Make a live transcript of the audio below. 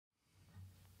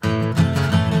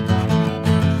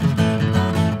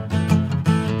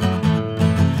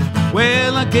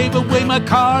Well, I gave away my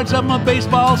cards of my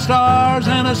baseball stars,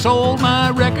 and I sold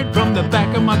my record from the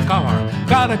back of my car.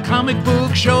 Got a comic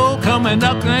book show coming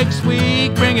up next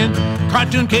week, bringing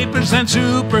cartoon capers and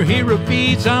superhero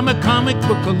beats. I'm a comic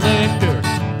book collector.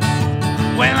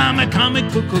 Well, I'm a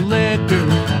comic book collector.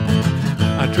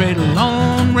 I trade a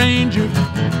Lone Ranger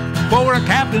for a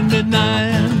Captain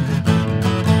Midnight,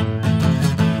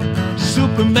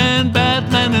 Superman,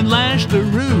 Batman, and Lash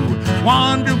LaRue,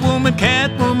 Wonder Woman,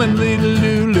 Catwoman, Little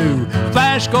Lulu,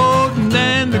 Flash Gordon,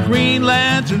 and the Green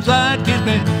Lanterns. That keeps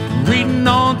me reading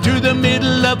on through the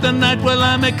middle of the night. Well,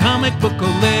 I'm a comic book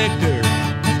collector.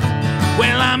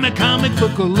 Well, I'm a comic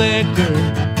book collector.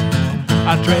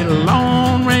 I trade a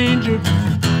Lone Ranger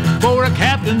for a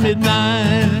Captain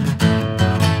Midnight.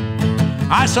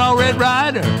 I saw Red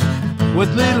Rider with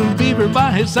Little Beaver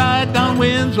by his side down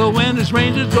Winslow, and his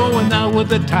Ranger's going out with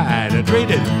the tide. I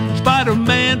traded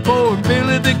Spider-Man for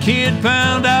Billy the Kid,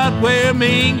 found out where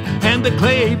Ming and the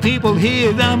Clay people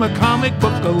hid. I'm a comic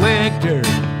book collector.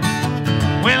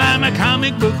 Well, I'm a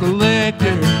comic book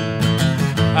collector.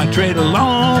 I trade a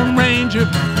Lone Ranger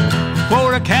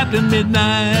for a Captain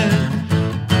Midnight.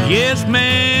 Yes,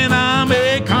 man, I'm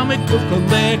a comic book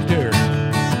collector.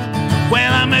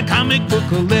 Well, I'm a comic book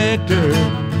collector.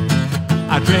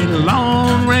 I trade a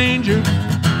Lone Ranger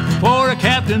for a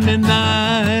Captain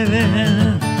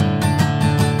Midnight.